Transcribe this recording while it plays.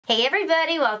Hey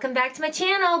everybody, welcome back to my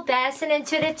channel, Baddison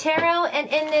Intuitive Tarot, and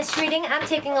in this reading I'm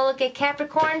taking a look at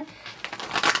Capricorn,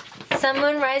 Sun,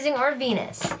 Moon, Rising, or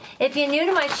Venus. If you're new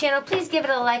to my channel, please give it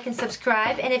a like and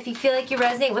subscribe, and if you feel like you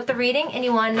resonate with the reading and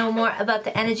you want to know more about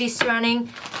the energy surrounding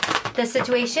the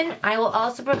situation, I will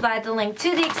also provide the link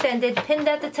to the extended pinned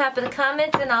at the top of the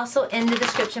comments and also in the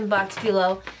description box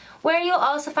below, where you'll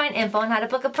also find info on how to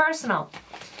book a personal.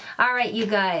 Alright you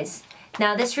guys,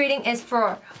 now this reading is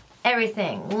for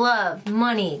everything. Love,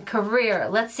 money, career.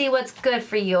 Let's see what's good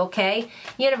for you, okay?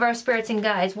 Universe, spirits, and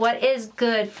guides. What is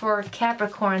good for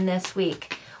Capricorn this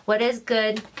week? What is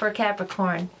good for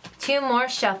Capricorn? Two more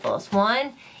shuffles.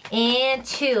 1 and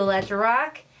 2. Let's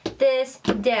rock this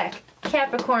deck.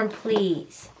 Capricorn,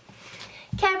 please.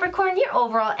 Capricorn, your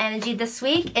overall energy this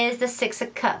week is the 6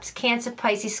 of Cups. Cancer,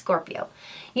 Pisces, Scorpio.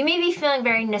 You may be feeling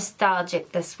very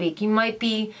nostalgic this week. You might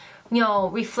be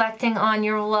reflecting on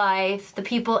your life, the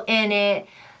people in it,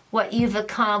 what you've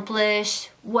accomplished,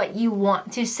 what you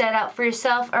want to set out for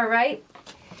yourself, alright?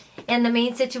 And the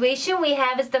main situation we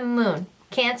have is the Moon,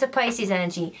 Cancer, Pisces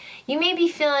energy. You may be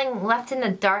feeling left in the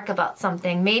dark about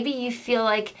something. Maybe you feel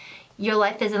like your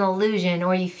life is an illusion,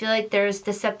 or you feel like there's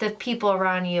deceptive people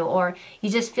around you, or you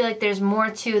just feel like there's more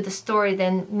to the story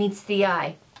than meets the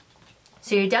eye.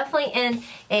 So you're definitely in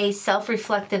a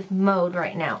self-reflective mode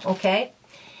right now, okay?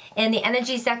 And the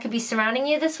energies that could be surrounding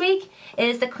you this week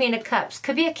is the Queen of Cups.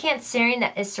 Could be a Cancerian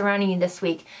that is surrounding you this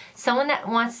week. Someone that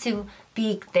wants to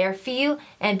be there for you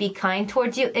and be kind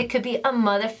towards you. It could be a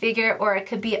mother figure, or it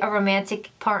could be a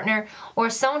romantic partner, or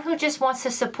someone who just wants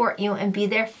to support you and be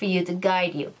there for you to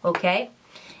guide you, okay?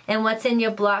 And what's in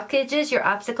your blockages, your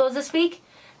obstacles this week?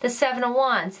 The 7 of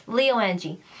Wands, Leo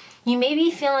energy. You may be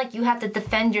feeling like you have to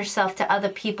defend yourself to other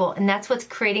people, and that's what's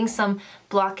creating some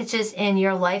blockages in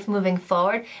your life moving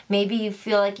forward. Maybe you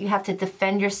feel like you have to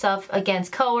defend yourself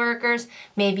against coworkers.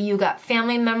 Maybe you got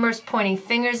family members pointing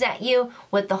fingers at you.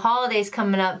 With the holidays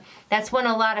coming up, that's when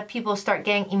a lot of people start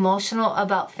getting emotional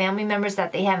about family members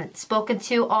that they haven't spoken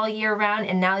to all year round,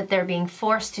 and now that they're being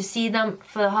forced to see them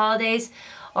for the holidays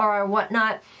or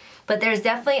whatnot. But there's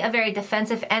definitely a very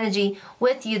defensive energy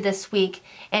with you this week,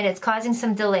 and it's causing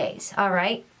some delays, all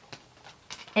right?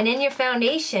 And in your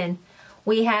foundation,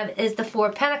 we have is the 4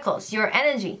 of Pentacles, your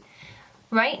energy.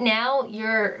 Right now,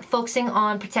 you're focusing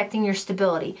on protecting your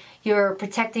stability. You're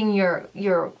protecting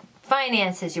your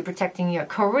finances. You're protecting your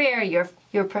career.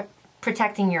 You're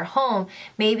protecting your home.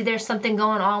 Maybe there's something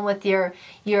going on with your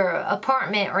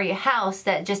apartment or your house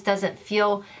that just doesn't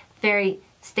feel very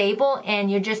stable, and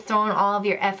you're just throwing all of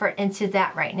your effort into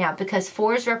that right now, because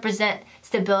 4s represent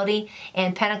stability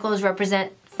and Pentacles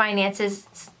represent finances,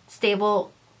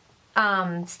 stable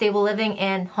living,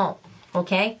 and home,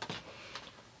 okay?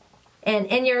 And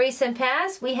in your recent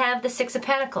past, we have the 6 of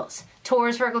Pentacles,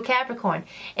 Taurus, Virgo, Capricorn.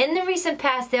 In the recent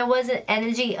past, there was an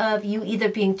energy of you either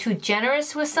being too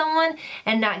generous with someone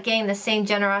and not getting the same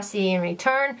generosity in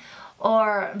return,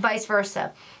 or vice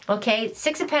versa. Okay,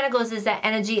 6 of Pentacles is that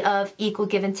energy of equal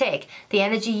give and take. The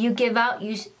energy you give out,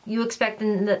 you expect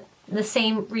in the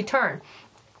same return.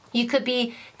 You could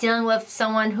be dealing with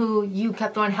someone who you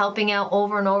kept on helping out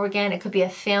over and over again. It could be a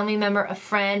family member, a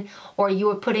friend, or you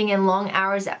were putting in long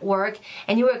hours at work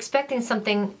and you were expecting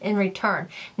something in return.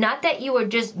 Not that you were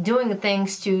just doing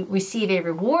things to receive a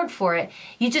reward for it.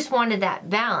 You just wanted that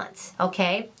balance,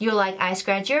 okay? You're like, I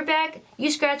scratch your back, you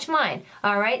scratch mine,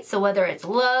 all right? So whether it's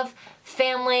love,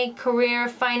 family, career,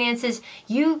 finances,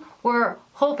 you were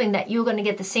hoping that you were going to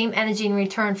get the same energy in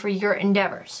return for your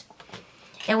endeavors.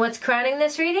 And what's crowning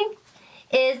this reading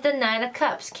is the 9 of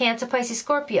Cups, Cancer, Pisces,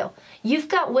 Scorpio. You've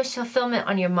got wish fulfillment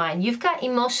on your mind. You've got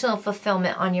emotional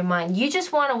fulfillment on your mind. You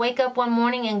just want to wake up one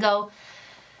morning and go,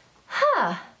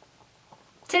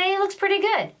 today looks pretty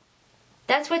good.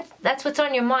 That's what's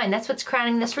on your mind. That's what's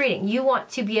crowning this reading. You want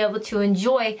to be able to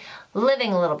enjoy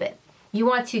living a little bit. You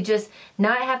want to just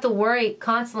not have to worry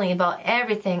constantly about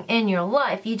everything in your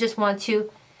life. You just want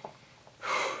to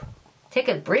take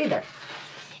a breather.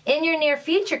 In your near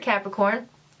future, Capricorn,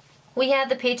 we have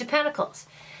the Page of Pentacles.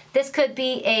 This could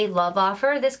be a love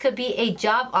offer. This could be a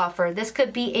job offer. This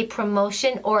could be a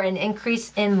promotion or an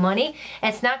increase in money.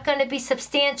 It's not going to be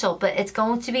substantial, but it's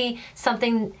going to be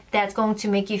something that's going to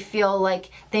make you feel like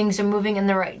things are moving in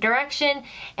the right direction.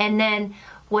 And then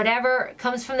whatever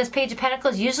comes from this Page of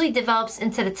Pentacles usually develops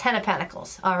into the 10 of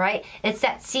Pentacles, all right? It's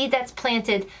that seed that's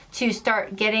planted to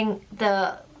start getting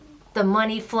the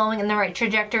money flowing in the right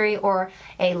trajectory, or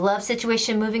a love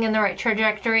situation moving in the right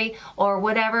trajectory, or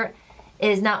whatever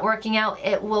is not working out,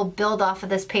 it will build off of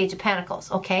this Page of Pentacles,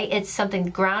 okay? It's something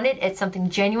grounded, it's something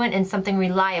genuine, and something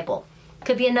reliable.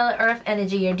 Could be another earth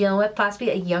energy you're dealing with, possibly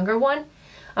a younger one,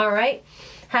 all right?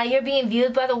 How you're being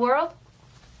viewed by the world?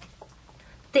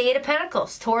 The Eight of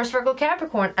Pentacles, Taurus, Virgo,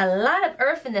 Capricorn. A lot of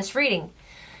earth in this reading.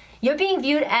 You're being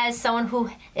viewed as someone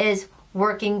who is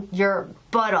working your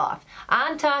butt off.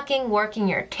 I'm talking working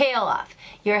your tail off.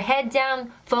 Your head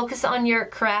down, focus on your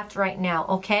craft right now,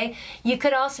 okay? You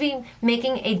could also be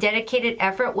making a dedicated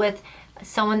effort with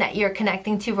someone that you're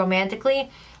connecting to romantically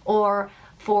or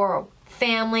for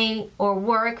family or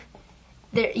work.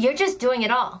 You're just doing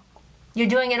it all. You're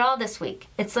doing it all this week.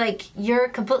 It's like you're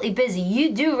completely busy.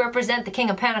 You do represent the King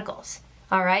of Pentacles,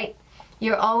 all right?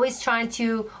 You're always trying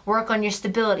to work on your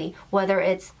stability, whether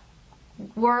it's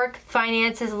work,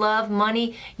 finances, love,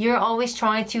 money. You're always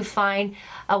trying to find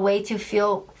a way to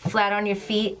feel flat on your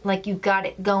feet, like you got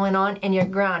it going on and you're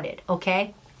grounded,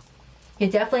 okay? You're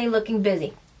definitely looking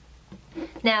busy.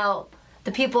 Now,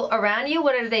 the people around you,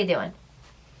 what are they doing?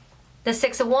 The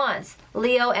Six of Wands,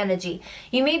 Leo energy.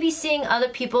 You may be seeing other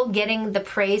people getting the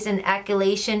praise and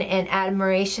accolation and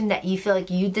admiration that you feel like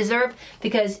you deserve,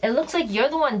 because it looks like you're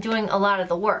the one doing a lot of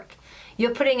the work.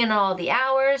 You're putting in all the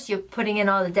hours, you're putting in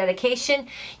all the dedication.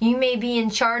 You may be in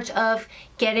charge of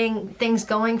getting things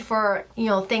going for, you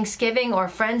know, Thanksgiving or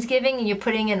Friendsgiving, and you're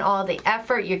putting in all the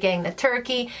effort. You're getting the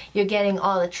turkey, you're getting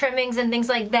all the trimmings and things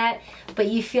like that. But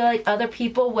you feel like other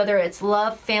people, whether it's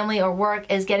love, family, or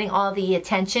work, is getting all the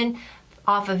attention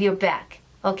off of your back,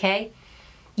 okay?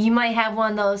 You might have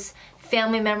one of those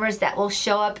family members that will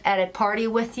show up at a party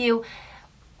with you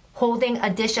holding a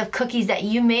dish of cookies that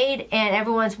you made, and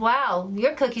everyone's, wow,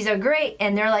 your cookies are great,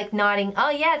 and they're like nodding, oh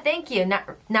yeah, thank you,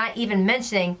 not even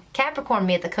mentioning Capricorn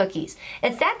made the cookies.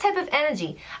 It's that type of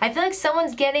energy. I feel like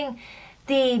someone's getting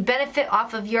the benefit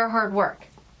off of your hard work.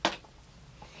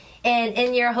 And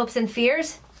in your hopes and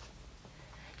fears,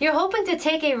 you're hoping to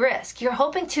take a risk. You're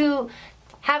hoping to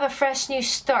have a fresh new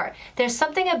start. There's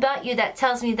something about you that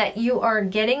tells me that you are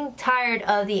getting tired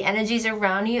of the energies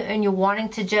around you and you're wanting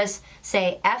to just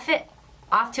say, F it,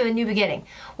 off to a new beginning.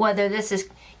 Whether this is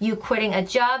you quitting a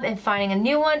job and finding a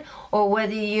new one, or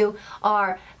whether you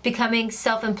are becoming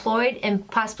self-employed and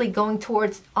possibly going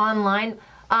towards online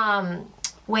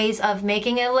ways of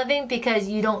making a living because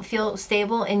you don't feel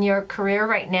stable in your career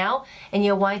right now and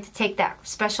you're wanting to take that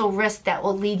special risk that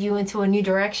will lead you into a new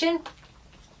direction.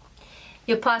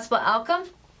 Your possible outcome,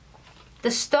 the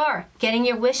Star, getting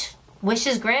your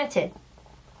wishes granted.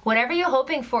 Whatever you're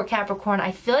hoping for, Capricorn,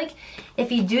 I feel like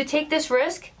if you do take this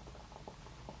risk,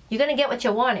 you're going to get what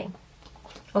you're wanting.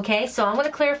 Okay, so I'm going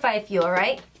to clarify a few, all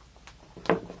right?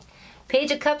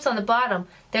 Page of Cups on the bottom.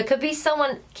 There could be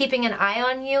someone keeping an eye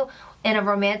on you in a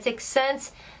romantic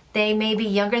sense. They may be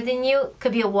younger than you.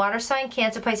 Could be a water sign,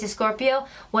 Cancer, Pisces, Scorpio.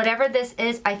 Whatever this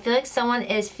is, I feel like someone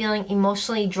is feeling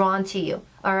emotionally drawn to you.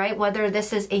 All right, whether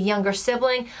this is a younger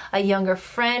sibling, a younger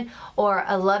friend, or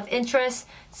a love interest,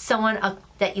 someone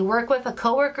that you work with, a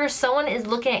coworker, someone is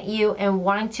looking at you and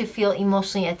wanting to feel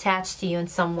emotionally attached to you in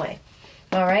some way.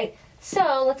 All right,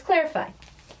 so let's clarify.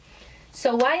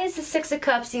 So why is the Six of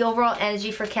Cups the overall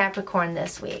energy for Capricorn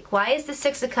this week? Why is the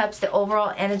Six of Cups the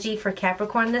overall energy for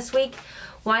Capricorn this week?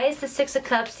 Why is the Six of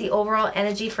Cups the overall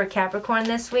energy for Capricorn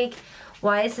this week?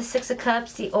 Why is the Six of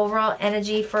Cups the overall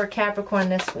energy for Capricorn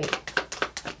this week?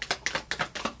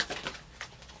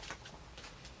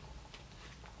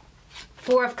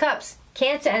 Four of Cups,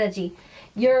 Cancer energy.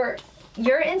 You're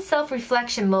in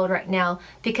self-reflection mode right now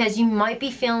because you might be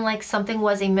feeling like something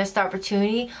was a missed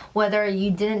opportunity, whether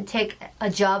you didn't take a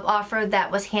job offer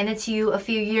that was handed to you a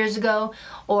few years ago,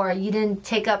 or you didn't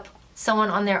take up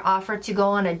someone on their offer to go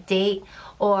on a date,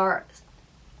 or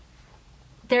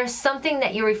there's something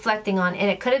that you're reflecting on,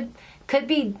 and it could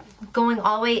be going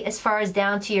all the way as far as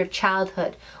down to your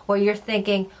childhood, where you're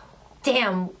thinking,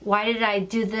 damn, why did I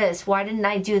do this? Why didn't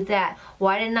I do that?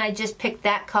 Why didn't I just pick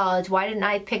that college? Why didn't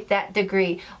I pick that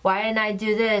degree? Why didn't I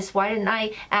do this? Why didn't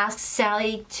I ask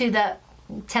Sally to the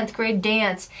 10th grade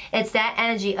dance? It's that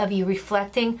energy of you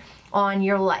reflecting on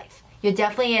your life. You're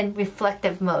definitely in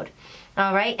reflective mode.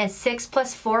 All right, and 6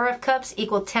 plus 4 of Cups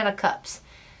equal 10 of Cups.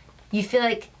 You feel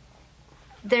like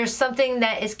there's something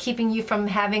that is keeping you from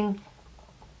having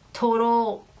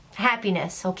total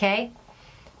happiness, okay?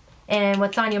 And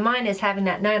what's on your mind is having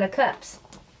that 9 of Cups.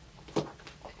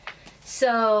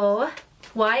 So,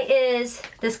 why is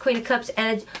this Queen of Cups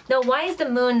energy? No, why is the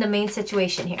Moon the main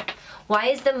situation here? Why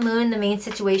is the Moon the main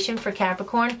situation for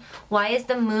Capricorn? Why is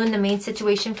the Moon the main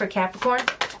situation for Capricorn?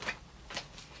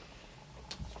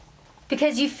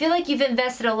 because you feel like you've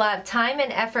invested a lot of time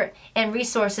and effort and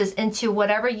resources into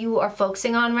whatever you are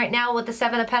focusing on right now with the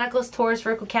Seven of Pentacles, Taurus,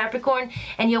 Virgo, Capricorn,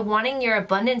 and you're wanting your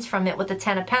abundance from it with the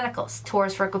Ten of Pentacles,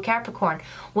 Taurus, Virgo, Capricorn.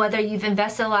 Whether you've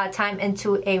invested a lot of time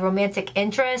into a romantic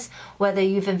interest, whether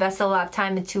you've invested a lot of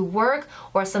time into work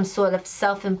or some sort of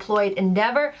self-employed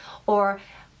endeavor, or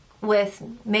with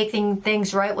making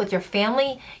things right with your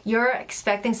family, you're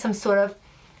expecting some sort of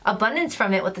abundance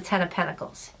from it with the Ten of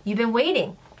Pentacles. You've been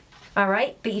waiting. All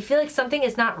right, but you feel like something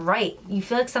is not right. You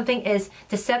feel like something is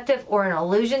deceptive or an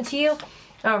illusion to you.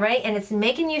 All right, and it's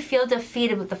making you feel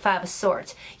defeated with the Five of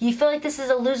Swords. You feel like this is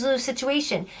a lose-lose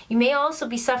situation. You may also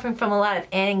be suffering from a lot of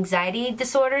anxiety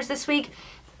disorders this week,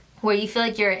 where you feel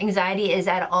like your anxiety is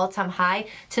at an all-time high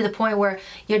to the point where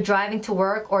you're driving to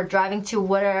work or driving to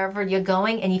wherever you're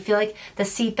going and you feel like the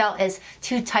seatbelt is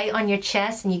too tight on your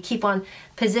chest and you keep on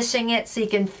positioning it so you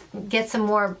can get some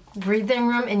more breathing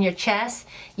room in your chest.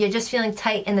 You're just feeling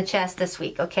tight in the chest this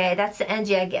week, okay? That's the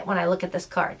energy I get when I look at this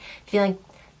card. Feeling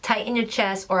tight in your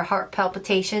chest or heart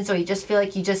palpitations, or you just feel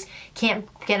like you just can't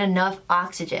get enough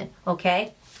oxygen,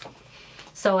 okay?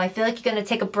 So I feel like you're going to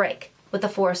take a break with the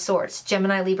Four of Swords,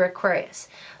 Gemini, Libra, Aquarius.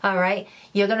 All right,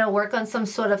 you're going to work on some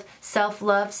sort of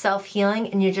self-love, self-healing,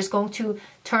 and you're just going to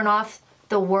turn off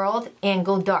the world and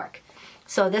go dark.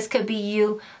 So this could be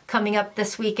you coming up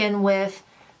this weekend with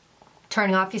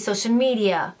turning off your social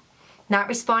media, not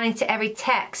responding to every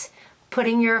text,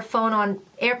 putting your phone on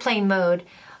airplane mode,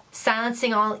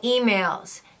 silencing all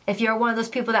emails. If you're one of those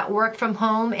people that work from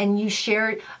home and you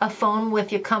share a phone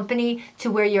with your company to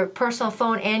where your personal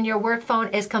phone and your work phone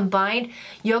is combined,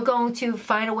 you're going to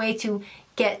find a way to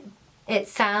get it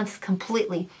silenced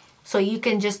completely so you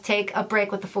can just take a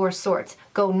break with the Four of Swords.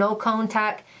 Go no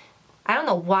contact. I don't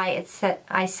know why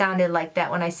I sounded like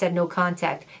that when I said no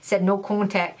contact. I said no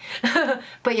contact.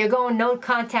 But you're going no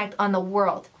contact on the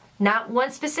world. Not one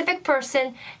specific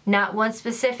person, not one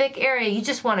specific area. You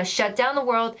just want to shut down the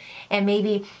world and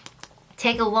maybe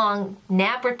take a long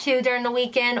nap or two during the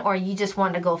weekend, or you just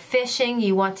want to go fishing.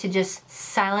 You want to just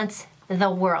silence the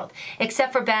world.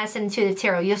 Except for Baddison Intuitive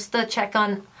Tarot. You'll still check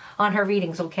on her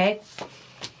readings, okay?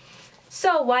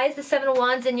 So why is the Seven of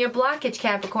Wands in your blockage,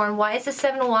 Capricorn? Why is the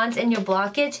Seven of Wands in your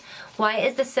blockage? Why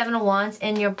is the Seven of Wands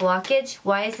in your blockage?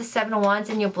 Why is the Seven of Wands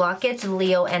in your blockage?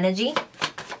 Leo energy.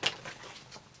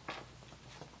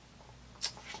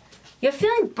 You're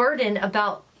feeling burdened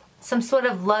about some sort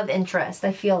of love interest,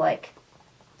 I feel like.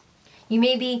 You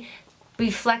may be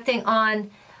reflecting on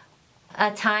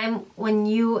a time when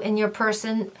you and your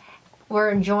person were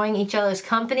enjoying each other's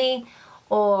company,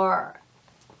 or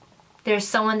there's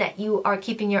someone that you are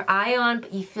keeping your eye on,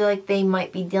 but you feel like they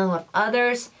might be dealing with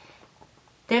others.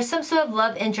 There's some sort of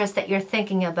love interest that you're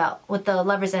thinking about with the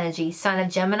Lover's energy, sign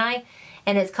of Gemini,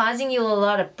 and it's causing you a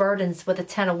lot of burdens with the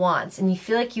Ten of Wands, and you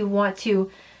feel like you want to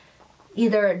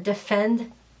either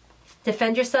defend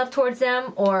yourself towards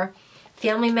them, or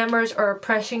family members are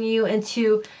pressuring you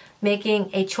into making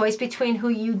a choice between who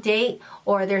you date,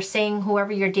 or they're saying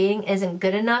whoever you're dating isn't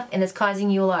good enough, and it's causing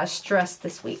you a lot of stress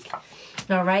this week.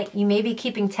 All right, you may be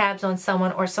keeping tabs on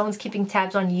someone, or someone's keeping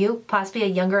tabs on you, possibly a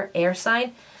younger air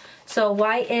sign. So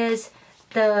why is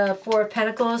the Four of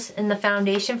Pentacles in the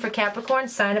foundation for Capricorn,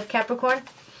 sign of Capricorn?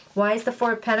 Why is the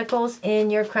Four of Pentacles in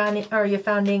your crowning or your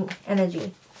founding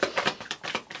energy?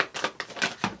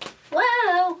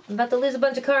 Whoa! I'm about to lose a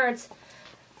bunch of cards.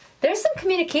 There's some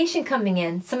communication coming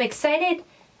in. Some excited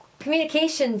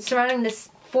communication surrounding this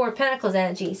Four of Pentacles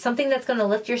energy. Something that's going to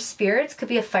lift your spirits. Could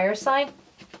be a fire sign.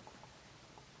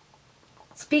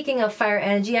 Speaking of fire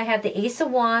energy, I have the Ace of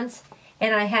Wands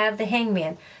and I have the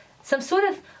Hangman. Some sort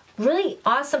of really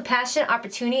awesome, passionate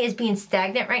opportunity is being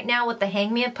stagnant right now with the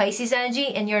Hangman, Pisces energy,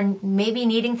 and you're maybe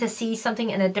needing to see something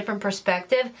in a different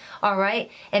perspective, all right?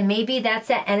 And maybe that's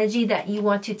that energy that you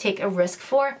want to take a risk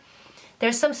for.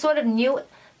 There's some sort of new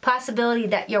possibility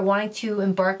that you're wanting to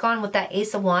embark on with that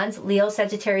Ace of Wands, Leo,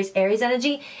 Sagittarius, Aries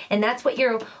energy, and that's what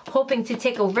you're hoping to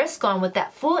take a risk on with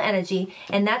that Fool energy,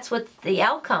 and that's what the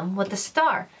outcome with the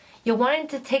Star. You're wanting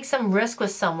to take some risk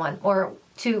with someone, or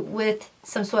with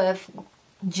some sort of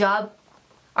job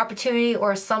opportunity,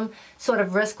 or some sort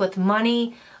of risk with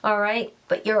money, all right?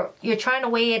 But you're trying to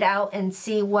weigh it out and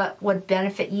see what would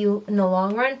benefit you in the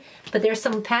long run. But there's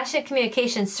some passionate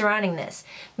communication surrounding this.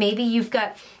 Maybe you've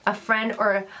got a friend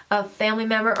or a family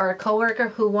member or a coworker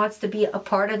who wants to be a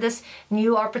part of this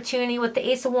new opportunity with the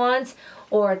Ace of Wands,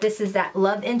 or this is that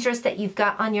love interest that you've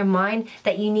got on your mind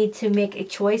that you need to make a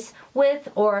choice with,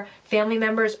 or family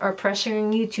members are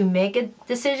pressuring you to make a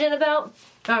decision about,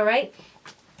 all right?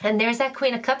 And there's that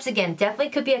Queen of Cups again. Definitely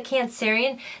could be a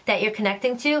Cancerian that you're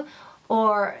connecting to,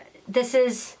 or this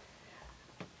is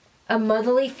a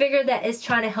motherly figure that is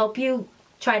trying to help you,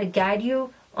 try to guide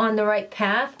you on the right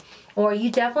path. Or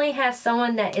you definitely have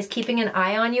someone that is keeping an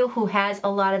eye on you who has a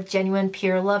lot of genuine,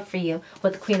 pure love for you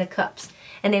with the Queen of Cups.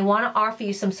 And they want to offer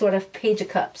you some sort of Page of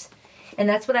Cups. And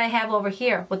that's what I have over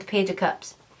here with the Page of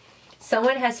Cups.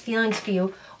 Someone has feelings for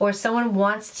you, or someone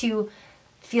wants to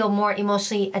feel more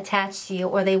emotionally attached to you,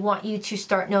 or they want you to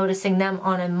start noticing them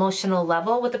on an emotional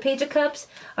level with the Page of Cups,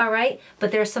 all right?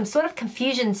 But there's some sort of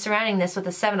confusion surrounding this with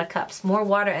the Seven of Cups, more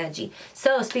water energy.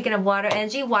 So speaking of water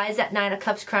energy, why is that Nine of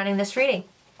Cups crowning this reading?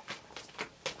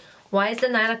 Why is the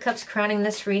Nine of Cups crowning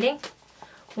this reading?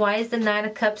 Why is the Nine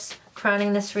of Cups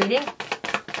crowning this reading?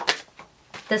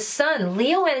 The Sun,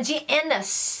 Leo energy, and the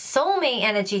soulmate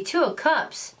energy, Two of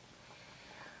Cups.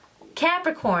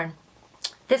 Capricorn,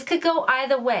 this could go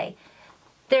either way.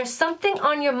 There's something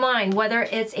on your mind, whether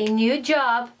it's a new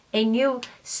job, a new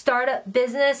startup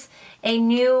business, a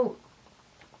new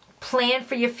plan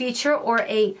for your future, or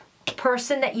a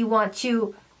person that you want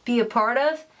to be a part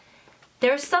of.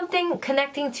 There's something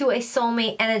connecting to a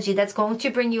soulmate energy that's going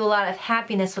to bring you a lot of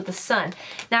happiness with the Sun.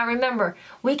 Now remember,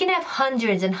 we can have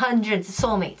hundreds and hundreds of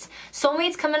soulmates.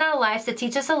 Soulmates come in our lives to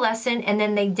teach us a lesson and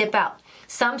then they dip out.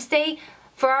 Some stay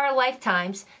for our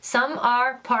lifetimes. Some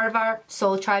are part of our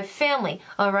soul tribe family,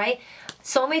 all right?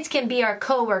 Soulmates can be our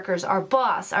co-workers, our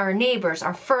boss, our neighbors,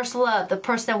 our first love, the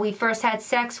person that we first had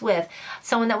sex with,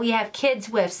 someone that we have kids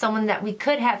with, someone that we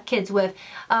could have kids with.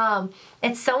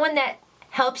 It's someone that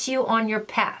helps you on your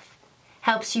path,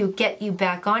 helps you get you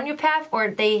back on your path, or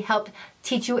they help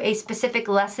teach you a specific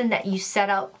lesson that you set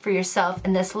out for yourself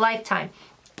in this lifetime.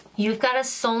 You've got a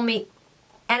soulmate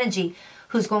energy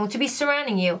who's going to be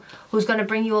surrounding you, who's going to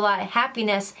bring you a lot of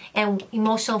happiness and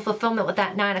emotional fulfillment with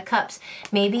that Nine of Cups.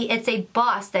 Maybe it's a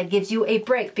boss that gives you a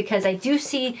break, because I do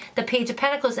see the Page of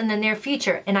Pentacles in the near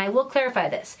future, and I will clarify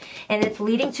this. And it's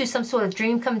leading to some sort of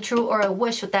dream come true or a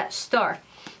wish with that star.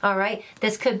 All right?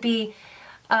 This could be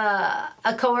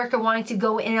a coworker wanting to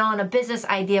go in on a business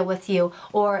idea with you,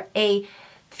 or a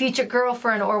future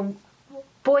girlfriend or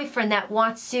boyfriend that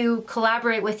wants to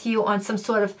collaborate with you on some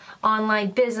sort of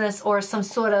online business or some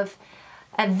sort of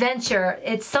adventure.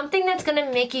 It's something that's going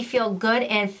to make you feel good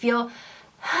and feel,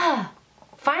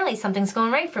 finally something's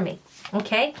going right for me,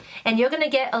 okay? And you're going to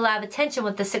get a lot of attention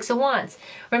with the Six of Wands.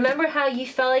 Remember how you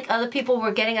felt like other people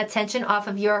were getting attention off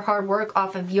of your hard work,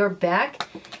 off of your back?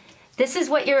 This is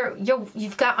what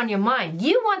you've got on your mind.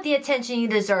 You want the attention you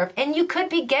deserve, and you could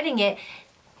be getting it.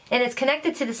 And it's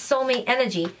connected to the soulmate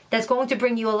energy that's going to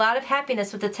bring you a lot of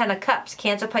happiness with the Ten of Cups,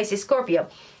 Cancer, Pisces, Scorpio.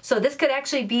 So this could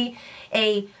actually be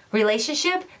a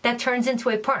relationship that turns into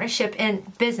a partnership in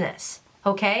business,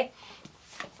 okay?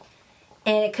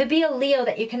 And it could be a Leo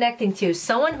that you're connecting to,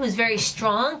 someone who's very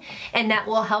strong and that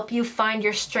will help you find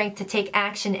your strength to take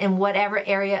action in whatever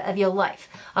area of your life,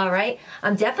 all right?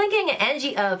 I'm definitely getting an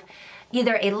energy of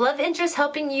either a love interest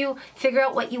helping you figure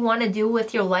out what you want to do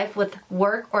with your life, with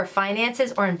work or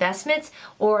finances or investments,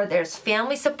 or there's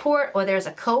family support, or there's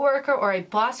a coworker or a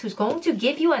boss who's going to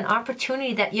give you an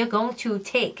opportunity that you're going to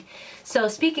take. So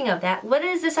speaking of that, what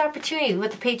is this opportunity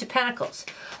with the Page of Pentacles?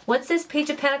 What's this Page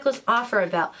of Pentacles offer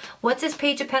about? What's this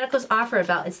Page of Pentacles offer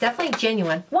about? It's definitely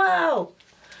genuine. Whoa!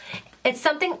 It's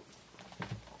something,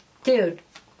 dude.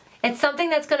 It's something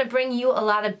that's going to bring you a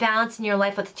lot of balance in your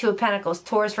life with the Two of Pentacles,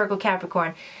 Taurus, Virgo,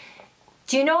 Capricorn.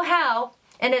 Do you know how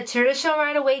in a traditional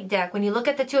Rider-Waite deck, when you look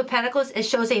at the Two of Pentacles, it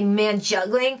shows a man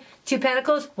juggling Two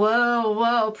Pentacles? Whoa,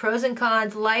 whoa, pros and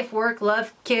cons, life, work,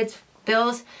 love, kids,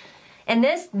 bills. In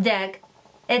this deck,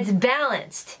 it's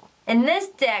balanced. In this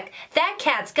deck, that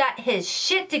cat's got his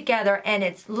shit together and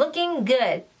it's looking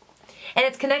good. And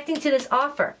it's connecting to this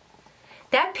offer.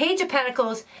 That Page of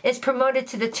Pentacles is promoted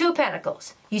to the Two of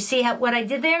Pentacles. You see what I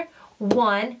did there?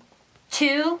 1,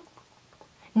 2.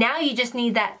 Now you just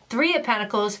need that Three of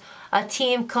Pentacles, a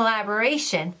team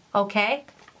collaboration, okay?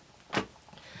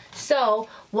 So,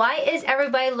 why is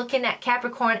everybody looking at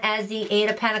Capricorn as the Eight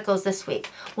of Pentacles this week?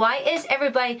 Why is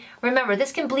everybody, remember,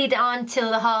 this can bleed on till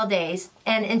the holidays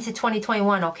and into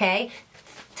 2021, okay?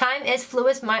 Time is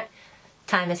fluid, my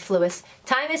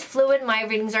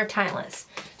readings are timeless.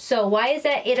 So why is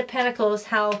that Eight of Pentacles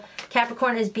how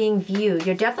Capricorn is being viewed?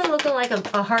 You're definitely looking like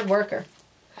a hard worker.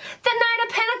 The Nine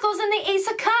of Pentacles and the Ace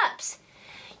of Cups.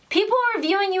 People are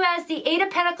viewing you as the Eight of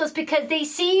Pentacles because they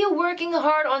see you working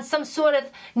hard on some sort of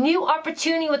new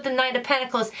opportunity with the Nine of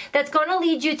Pentacles that's going to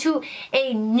lead you to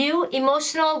a new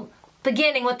emotional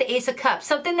beginning with the Ace of Cups.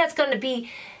 Something that's going to be,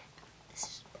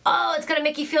 oh, it's going to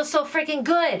make you feel so freaking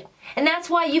good. And that's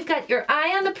why you've got your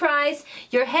eye on the prize,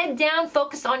 your head down,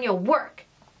 focused on your work.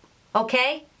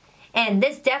 Okay? And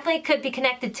this definitely could be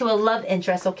connected to a love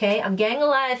interest, okay? I'm getting a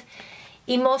lot of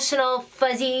emotional,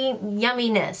 fuzzy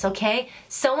yumminess, okay?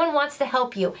 Someone wants to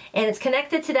help you, and it's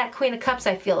connected to that Queen of Cups,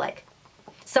 I feel like.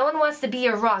 Someone wants to be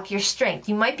your rock, your strength.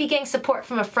 You might be getting support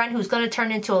from a friend who's going to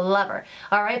turn into a lover,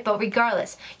 all right? But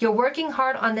regardless, you're working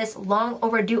hard on this long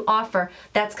overdue offer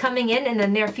that's coming in the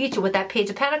near future with that Page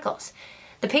of Pentacles.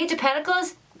 The Page of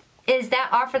Pentacles is that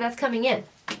offer that's coming in.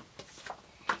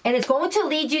 And it's going to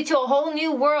lead you to a whole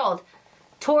new world.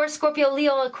 Taurus, Scorpio,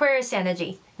 Leo, Aquarius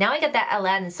energy. Now I got that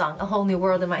Aladdin song, A Whole New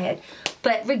World, in my head.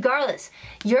 But regardless,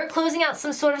 you're closing out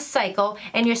some sort of cycle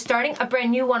and you're starting a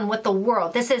brand new one with the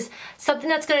world. This is something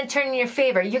that's going to turn in your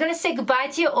favor. You're going to say goodbye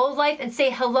to your old life and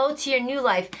say hello to your new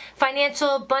life.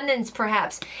 Financial abundance,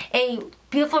 perhaps. A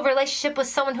beautiful relationship with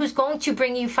someone who's going to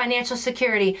bring you financial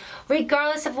security.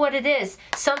 Regardless of what it is,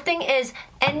 something is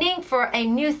ending for a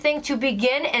new thing to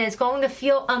begin, and it's going to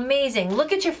feel amazing.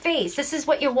 Look at your face. This is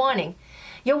what you're wanting.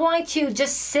 You're wanting to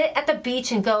just sit at the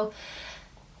beach and go,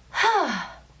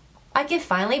 I can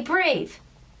finally breathe.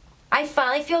 I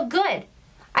finally feel good.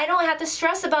 I don't have to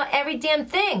stress about every damn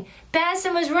thing.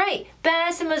 Baddison was right.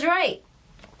 Baddison was right.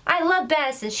 I love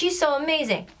Baddison. She's so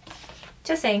amazing.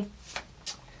 Just saying.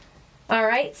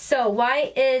 Alright, so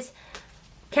why is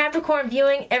Capricorn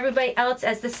viewing everybody else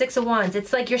as the Six of Wands?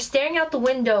 It's like you're staring out the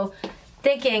window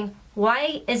thinking,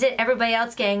 why is it everybody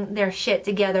else getting their shit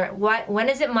together? When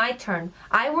is it my turn?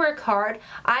 I work hard.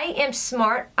 I am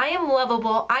smart. I am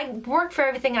lovable. I work for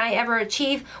everything I ever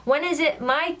achieve. When is it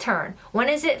my turn? When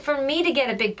is it for me to get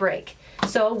a big break?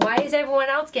 So why is everyone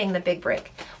else getting the big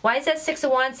break? Why is that Six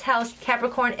of Wands how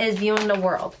Capricorn is viewing the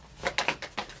world?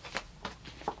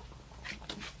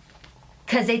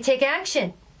 Because they take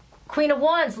action. Queen of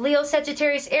Wands, Leo,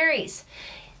 Sagittarius, Aries.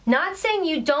 Not saying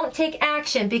you don't take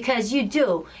action, because you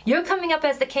do. You're coming up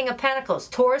as the King of Pentacles,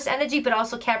 Taurus energy, but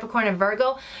also Capricorn and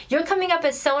Virgo. You're coming up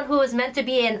as someone who is meant to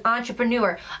be an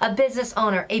entrepreneur, a business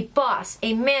owner, a boss,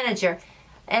 a manager,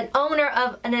 an owner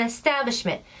of an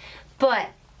establishment. But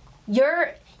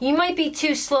you might be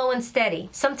too slow and steady.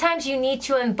 Sometimes you need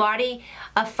to embody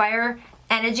a fire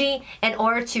energy in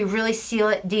order to really seal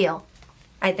it deal.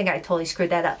 I think I totally screwed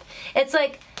that up. It's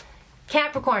like,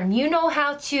 Capricorn, you know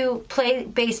how to play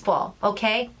baseball,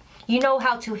 okay? You know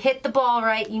how to hit the ball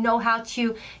right. You know how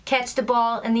to catch the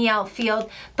ball in the outfield.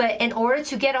 But in order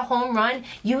to get a home run,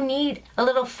 you need a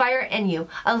little fire in you.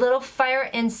 A little fire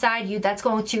inside you that's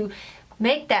going to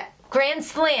make that grand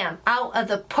slam out of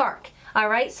the park.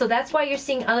 Alright, so that's why you're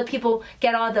seeing other people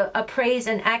get all the praise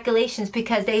and accolations,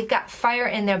 because they've got fire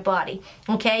in their body.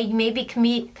 Okay, you may be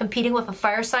competing with a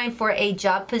fire sign for a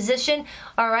job position.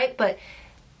 Alright, but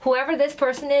whoever this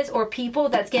person is or people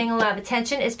that's getting a lot of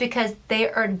attention is because they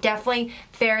are definitely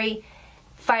very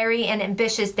fiery and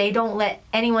ambitious. They don't let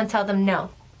anyone tell them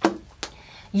no.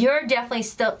 You're definitely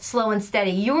still slow and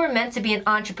steady. You were meant to be an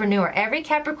entrepreneur. Every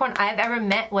Capricorn I've ever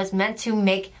met was meant to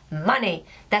make money.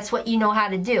 That's what you know how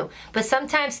to do. But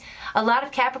sometimes a lot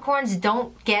of Capricorns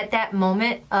don't get that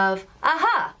moment of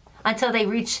aha until they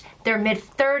reach their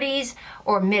mid-30s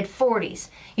or mid-40s.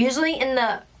 Usually in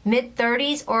the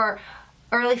mid-30s or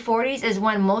early 40s is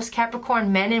when most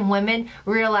Capricorn men and women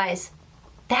realize,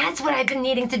 that's what I've been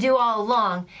needing to do all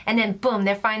along. And then boom,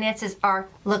 their finances are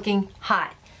looking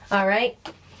hot. All right?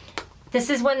 This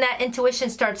is when that intuition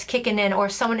starts kicking in, or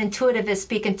someone intuitive is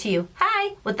speaking to you.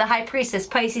 Hi, with the High Priestess,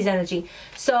 Pisces energy.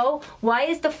 So why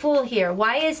is the Fool here?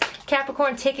 Why is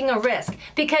Capricorn taking a risk?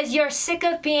 Because you're sick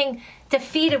of being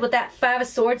defeated with that Five of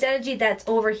Swords energy that's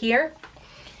over here.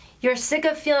 You're sick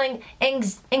of feeling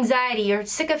anxiety. You're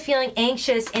sick of feeling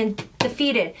anxious and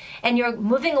defeated. And you're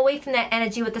moving away from that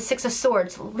energy with the Six of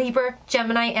Swords, Libra,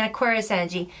 Gemini, and Aquarius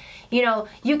energy. You know,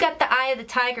 you got the Eye of the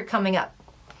Tiger coming up.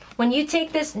 When you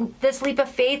take this leap of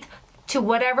faith to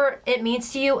whatever it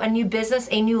means to you, a new business,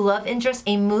 a new love interest,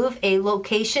 a move, a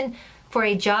location for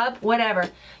a job, whatever,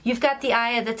 you've got the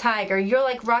Eye of the Tiger. You're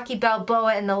like Rocky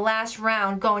Balboa in the last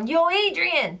round going, yo,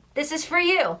 Adrian, this is for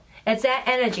you. It's that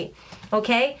energy,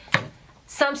 okay?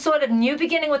 Some sort of new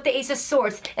beginning with the Ace of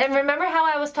Swords. And remember how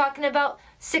I was talking about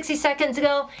 60 seconds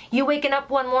ago, you waking up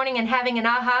one morning and having an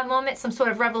aha moment, some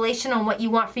sort of revelation on what you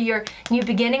want for your new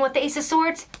beginning with the Ace of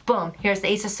Swords? Boom, here's the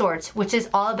Ace of Swords, which is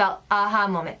all about aha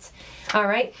moments. All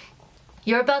right?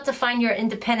 You're about to find your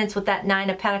independence with that Nine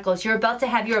of Pentacles. You're about to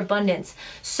have your abundance.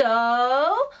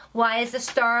 So, why is the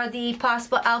Star the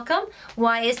possible outcome?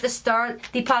 Why is the Star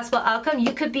the possible outcome?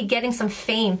 You could be getting some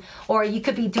fame, or you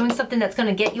could be doing something that's going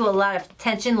to get you a lot of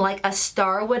attention like a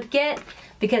star would get.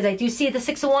 Because I do see the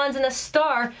Six of Wands and the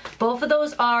Star. Both of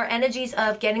those are energies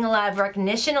of getting a lot of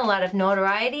recognition, a lot of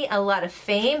notoriety, a lot of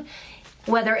fame.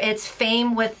 Whether it's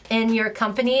fame within your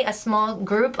company, a small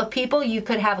group of people. You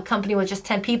could have a company with just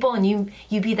 10 people and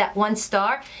you be that one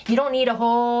star. You don't need a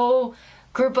whole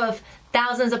group of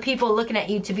thousands of people looking at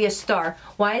you to be a star.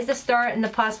 Why is the star in the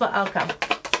possible outcome?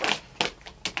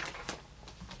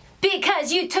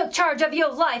 Because you took charge of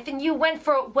your life and you went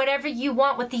for whatever you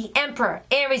want with the Emperor,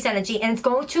 Aries energy, and it's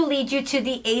going to lead you to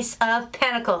the Ace of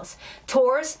Pentacles,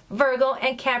 Taurus, Virgo,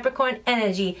 and Capricorn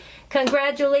energy.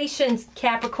 Congratulations,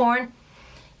 Capricorn.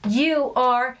 You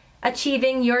are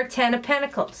achieving your 10 of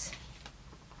Pentacles.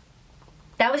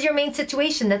 That was your main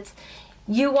situation. That's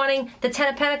you wanting the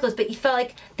 10 of Pentacles, but you felt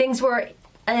like things were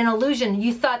an illusion.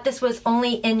 You thought this was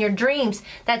only in your dreams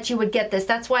that you would get this.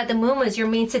 That's why the moon was your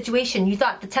main situation. You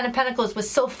thought the 10 of Pentacles was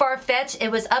so far-fetched,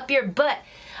 it was up your butt.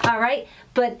 All right?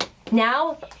 But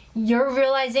now you're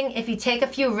realizing if you take a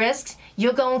few risks,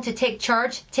 you're going to take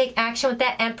charge, take action with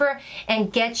that Emperor,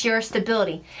 and get your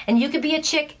stability. And you could be a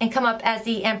chick and come up as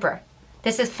the Emperor.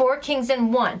 This is 4 kings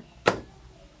in 1.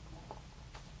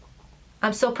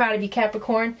 I'm so proud of you,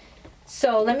 Capricorn.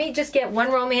 So let me just get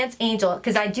one romance angel,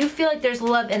 because I do feel like there's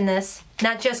love in this,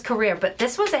 not just career, but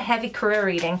this was a heavy career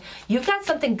reading. You've got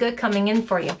something good coming in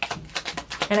for you.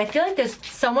 And I feel like there's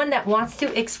someone that wants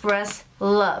to express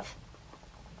love.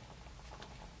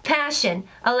 Passion.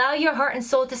 Allow your heart and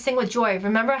soul to sing with joy.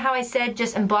 Remember how I said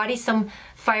just embody some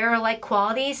fire-like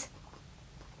qualities?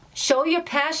 Show your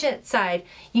passionate side.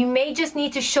 You may just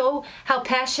need to show how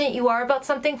passionate you are about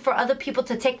something for other people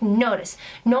to take notice.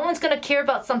 No one's going to care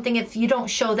about something if you don't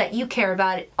show that you care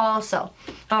about it also.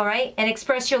 All right? And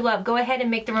express your love. Go ahead and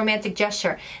make the romantic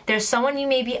gesture. There's someone you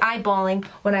may be eyeballing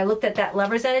when I looked at that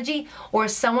lover's energy, or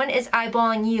someone is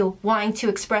eyeballing you wanting to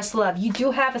express love. You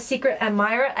do have a secret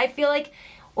admirer, I feel like,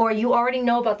 or you already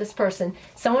know about this person.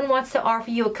 Someone wants to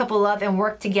offer you a cup of love and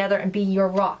work together and be your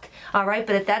rock. All right,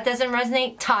 but if that doesn't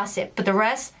resonate, toss it. But the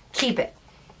rest, keep it.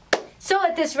 So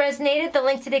if this resonated, the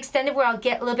link to the extended where I'll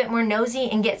get a little bit more nosy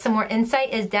and get some more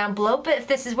insight is down below. But if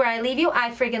this is where I leave you,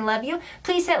 I friggin' love you.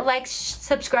 Please hit like,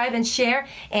 subscribe, and share.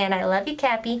 And I love you,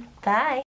 Cappy. Bye.